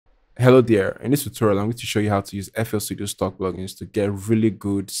Hello there. In this tutorial, I'm going to show you how to use FL Studio stock plugins to get really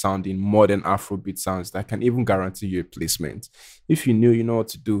good sounding modern Afrobeat sounds that can even guarantee you a placement. If you're new, you know what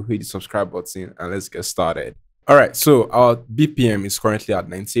to do. Hit the subscribe button and let's get started. All right, so our BPM is currently at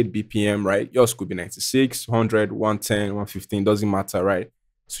 98 BPM, right? Yours could be 96, 100, 110, 115, doesn't matter, right?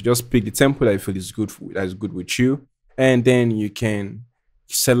 So just pick the tempo that you feel is good with you, and then you can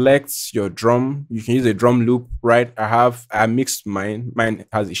select your drum. You can use a drum loop, right? I mixed mine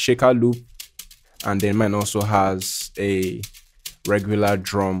has a shaker loop, and then mine also has a regular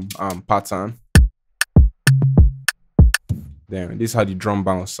drum pattern. Then this is how the drum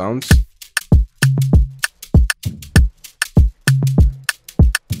bounce sounds.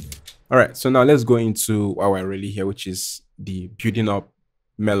 All right, so now let's go into why we're really here, which is the building up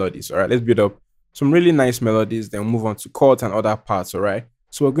melodies. All right, let's build up some really nice melodies, then move on to chords and other parts. All right,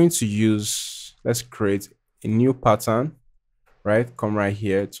 so we're going to use, let's create a new pattern, right? Come right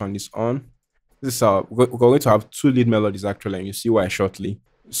here, turn this on. This is our, we're going to have two lead melodies actually, and you'll see why shortly.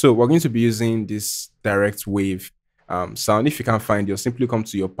 So we're going to be using this direct wave sound. If you can't find it, simply come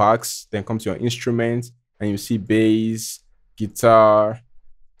to your packs, then come to your instrument, and you see bass, guitar,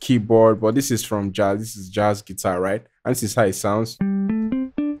 keyboard, but this is from jazz. This is jazz guitar, right? And this is how it sounds.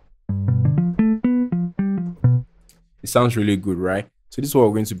 It sounds really good, right? So this is what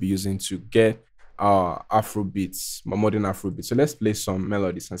we're going to be using to get our Afro beats, modern Afro beats. So let's play some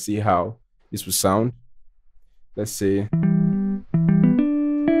melodies and see how this will sound. Let's say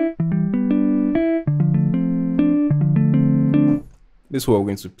this is what we're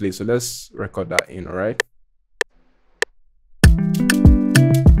going to play. So let's record that in, all right?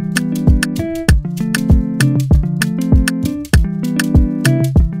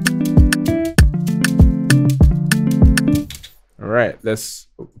 All right, let's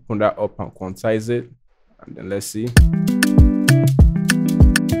open that up and quantize it, and then let's see.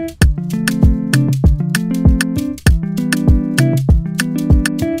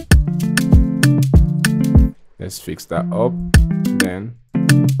 Let's fix that up. Then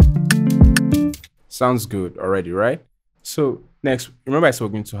sounds good already, right? So next, remember I said we're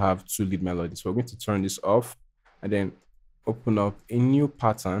going to have two lead melodies. So we're going to turn this off and then open up a new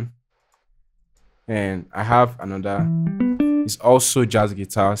pattern. And I have another. It's also jazz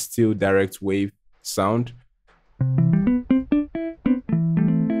guitar, still direct wave sound.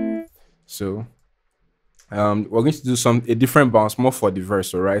 So we're going to do a different bounce, more for the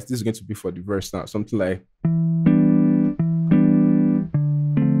verse, all right? This is going to be for the verse now, something like.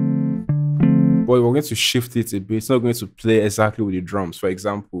 But we're going to shift it a bit. It's not going to play exactly with the drums, for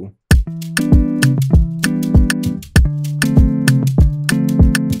example.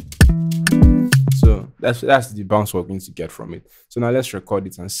 That's the bounce we're going to get from it. So now let's record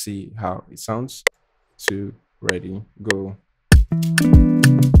it and see how it sounds. 2, ready, go.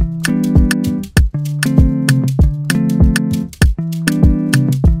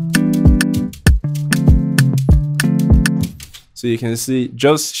 So you can see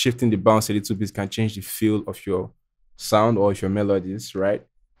just shifting the bounce a little bit can change the feel of your sound or of your melodies, right?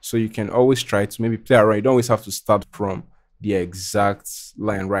 So you can always try to maybe play around. You don't always have to start from the exact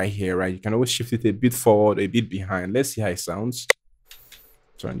line right here, right? You can always shift it a bit forward, a bit behind. Let's see how it sounds.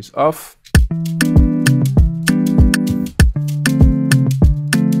 Turn this off.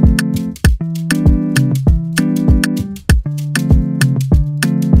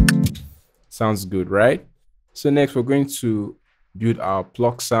 Sounds good, right? So next we're going to build our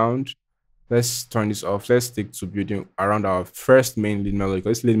pluck sound. Let's turn this off. Let's stick to building around our first main lead melody,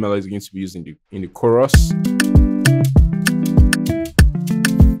 because this lead melody is going to be used in the chorus.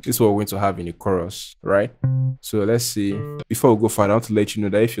 This is what we're going to have in the chorus, right? So let's see. Before we go further, I want to let you know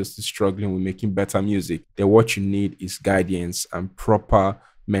that if you're still struggling with making better music, then what you need is guidance and proper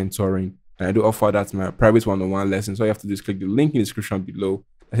mentoring. And I do offer that in my private one-on-one lessons. So all you have to do is click the link in the description below.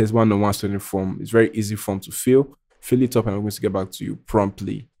 That says one-on-one studying form. It's very easy form to fill. Fill it up and I'm going to get back to you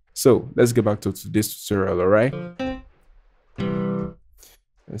promptly. So let's get back to today's tutorial, all right?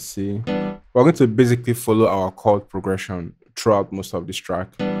 Let's see. We're going to basically follow our chord progression throughout most of this track.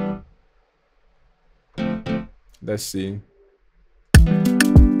 Let's see.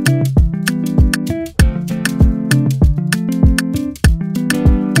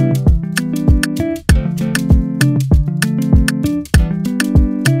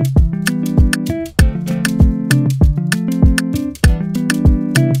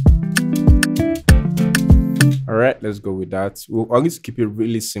 All right, let's go with that. We're going to keep it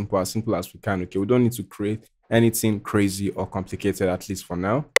really simple, as simple as we can. Okay, we don't need to create anything crazy or complicated, at least for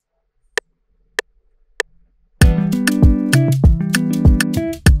now.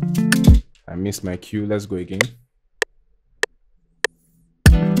 I missed my cue. Let's go again.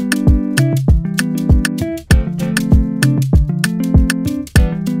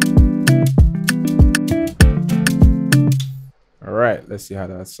 let's see how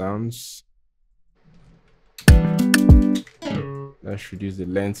that sounds. Let's reduce the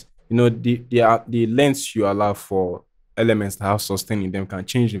length. You know, the lengths you allow for elements that have sustain in them can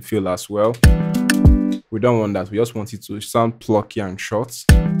change the feel as well. We don't want that. We just want it to sound plucky and short,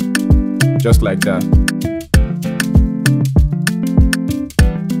 just like that.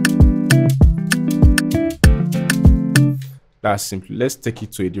 That's simple. Let's take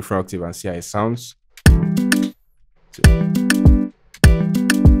it to a different octave and see how it sounds.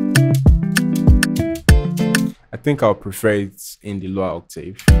 I think I'll prefer it in the lower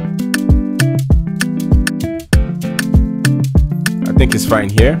octave. I think it's fine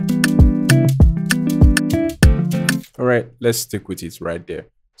here. All right, let's stick with it right there.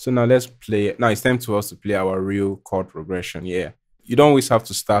 So now let's play. Now it's time for us to play our real chord progression. Yeah, you don't always have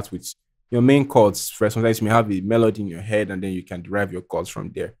to start with your main chords first. Sometimes you may have a melody in your head and then you can derive your chords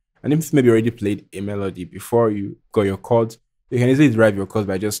from there. And if maybe you already played a melody before you got your chords, you can easily derive your chords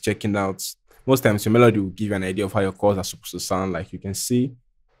by just checking out. Most times your melody will give you an idea of how your chords are supposed to sound. Like you can see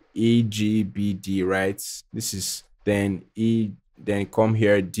E, G, B, D, right? This is then E, then come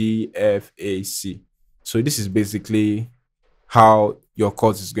here, D, F, A, C. So this is basically how your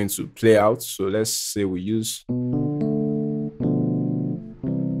chords is going to play out. So let's say we use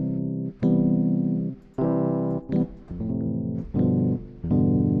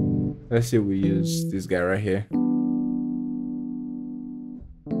this guy right here.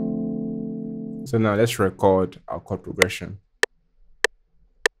 So now let's record our chord progression.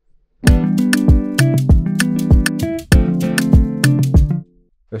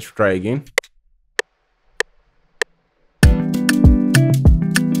 Let's try again.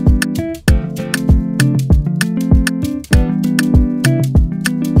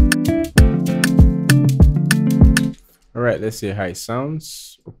 All right, let's see how it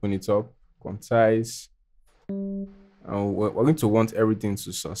sounds. Open it up, quantize. We're going to want everything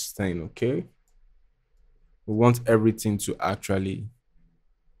to sustain, okay? We want everything to actually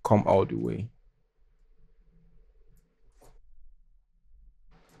come all the way.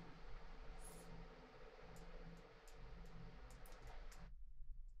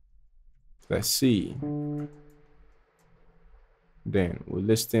 Let's see. Then we'll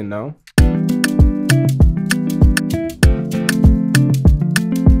listen now.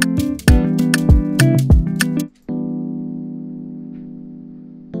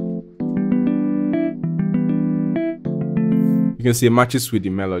 You can see it matches with the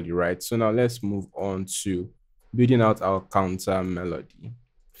melody, right? So now let's move on to building out our counter melody.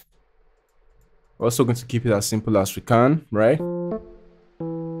 We're also going to keep it as simple as we can, right?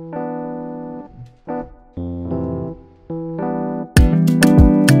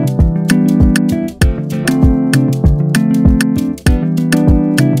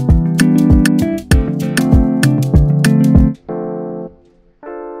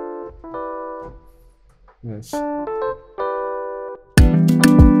 Yes.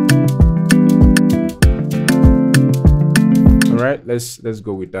 All right, let's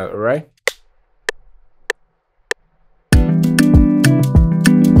go with that. All right.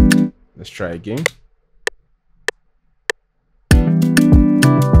 Let's try again.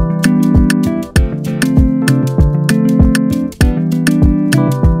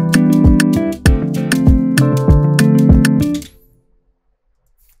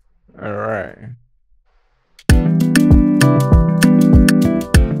 All right.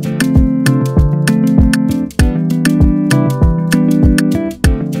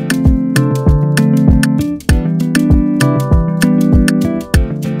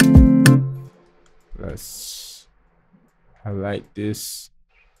 Let's highlight this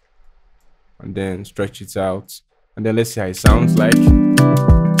and then stretch it out, and then let's see how it sounds like.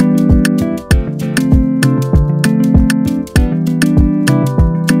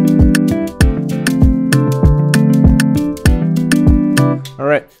 All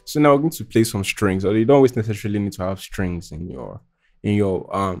right, so now we're going to play some strings. Or you don't always necessarily need to have strings in your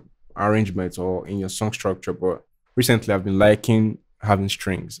arrangement or in your song structure, but recently I've been liking having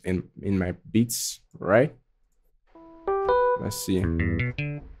strings in my beats, right? Let's see.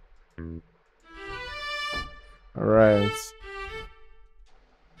 All right.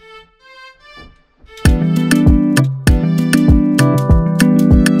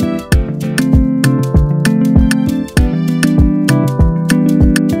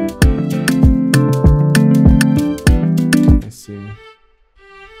 Let's see.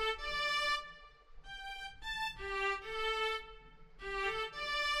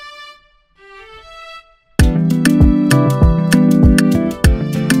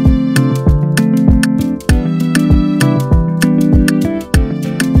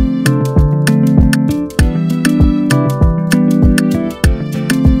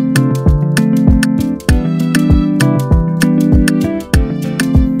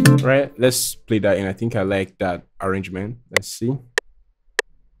 Right, let's play that in. I think I like that arrangement. Let's see.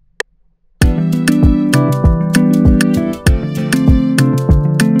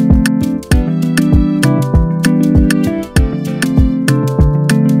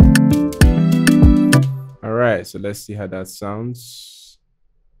 All right, so let's see how that sounds.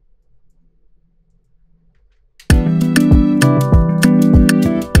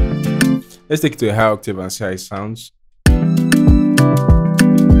 Let's take it to a high octave and see how it sounds.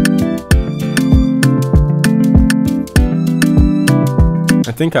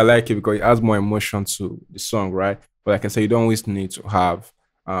 I think I like it because it adds more emotion to the song, right? But like I said, you don't always need to have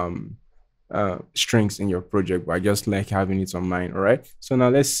strings in your project, but I just like having it on mine. All right. So now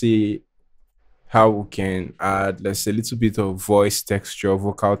let's see how we can add, let's say, a little bit of voice texture,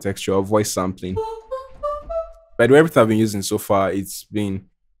 vocal texture, or voice sampling. By the way, everything I've been using so far, it's been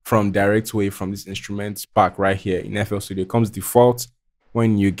from direct wave from this instrument pack right here in FL Studio. It comes default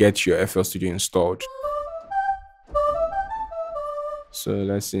when you get your FL Studio installed. So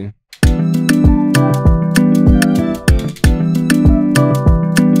let's see.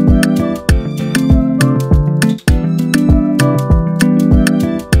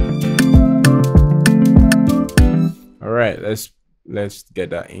 All right, let's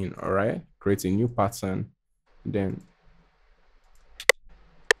get that in. All right, create a new pattern, then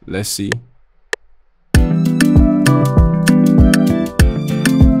let's see.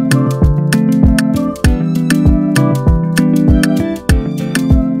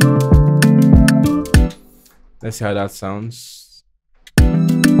 Let's see how that sounds.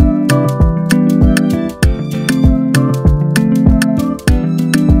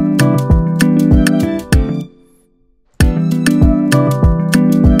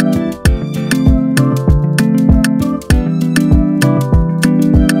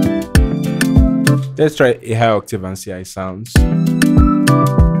 Let's try a high octave and see how it sounds. I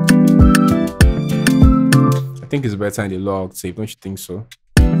think it's better in the low octave, don't you think so?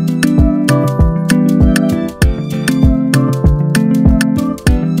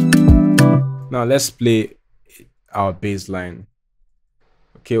 Now let's play our bass line.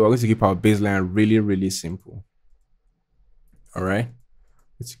 Okay, we're going to keep our bass line really, really simple. All right,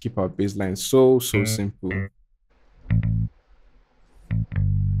 let's keep our bass line so simple.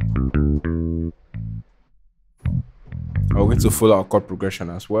 I'm going to follow our chord progression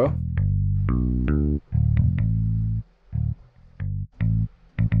as well.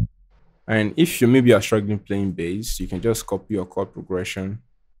 And if you maybe are struggling playing bass, you can just copy your chord progression,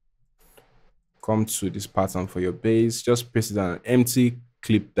 come to this pattern for your bass, just paste it on an empty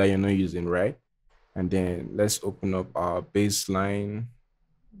clip that you're not using, right? And then let's open up our bass line.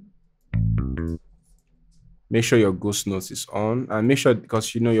 Make sure your ghost notes is on, and make sure,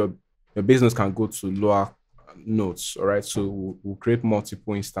 because you know your bass notes can go to lower notes. All right, so we'll create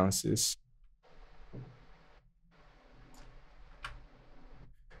multiple instances.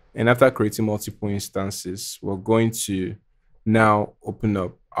 And after creating multiple instances, we're going to now open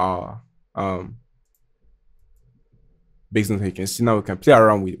up our bass note. You can see now we can play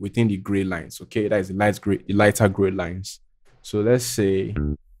around within the gray lines. Okay, that is the lighter gray lines. So let's say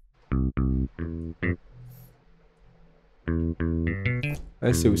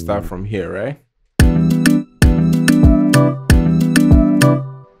we start from here, right?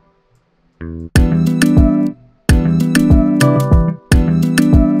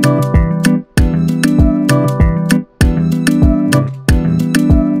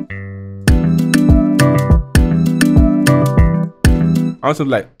 I also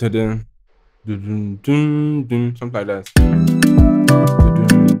like something like that.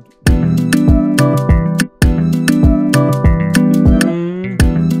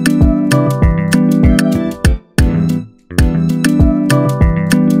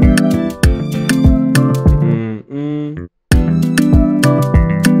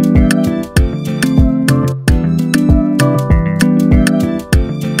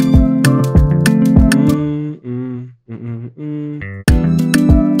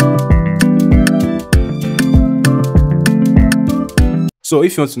 So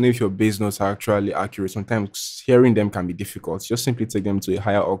if you want to know if your bass notes are actually accurate, sometimes hearing them can be difficult. Just simply take them to a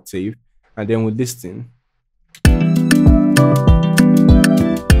higher octave and then we'll listen.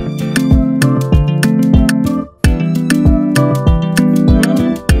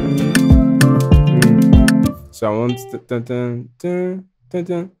 So I want dun, dun, dun, dun,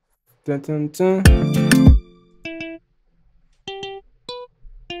 dun, dun, dun, dun.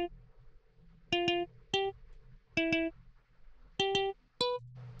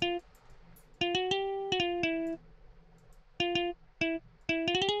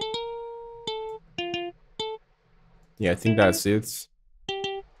 Yeah, I think that's it.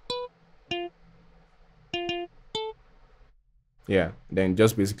 Yeah, then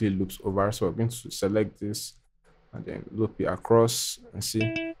just basically loops over. So we're going to select this and then loop it across and see.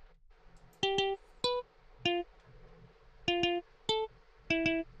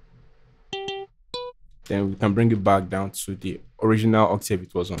 Then we can bring it back down to the original octave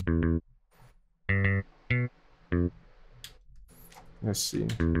it was on. Let's see.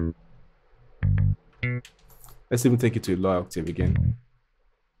 Let's even take it to a lower octave again.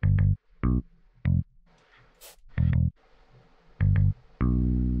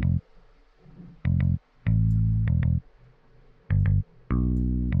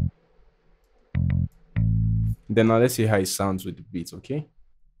 Then now let's see how it sounds with the beat, okay?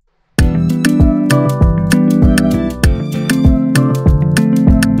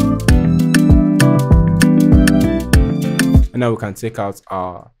 And now we can take out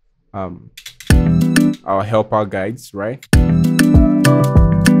our helper guides, right?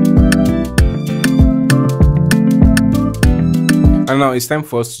 And now it's time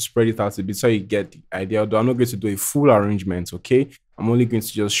for us to spread it out a bit so you get the idea. Although I'm not going to do a full arrangement, okay? I'm only going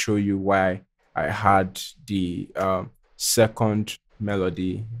to just show you why I had the second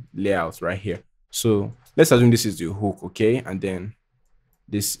melody layout right here. So let's assume this is the hook, okay? And then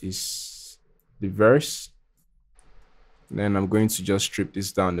this is the verse. Then I'm going to just strip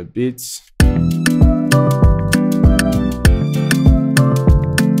this down a bit.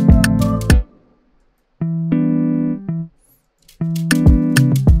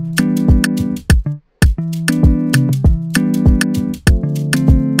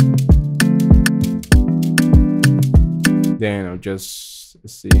 Then I'll just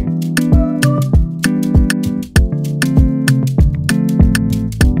see.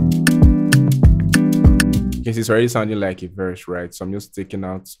 Because it's already sounding like a verse, right? So I'm just taking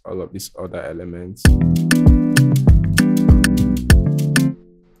out all of these other elements.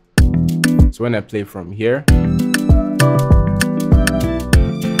 So when I play from here,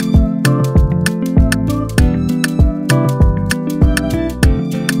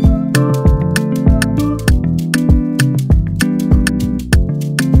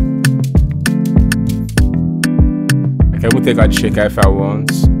 I can take out the shaker if I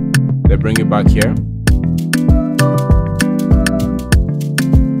want. Then bring it back here.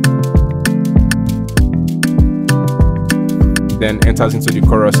 Then enters into the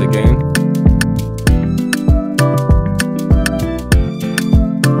chorus again.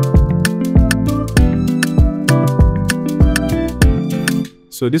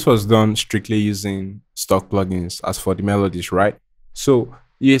 So this was done strictly using stock plugins as for the melodies, right? So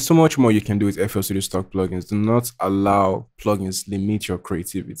there's so much more you can do with FL Studio stock plugins. Do not allow plugins limit your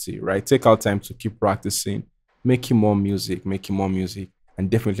creativity, right? Take out time to keep practicing, making more music,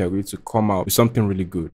 and definitely are going to come out with something really good.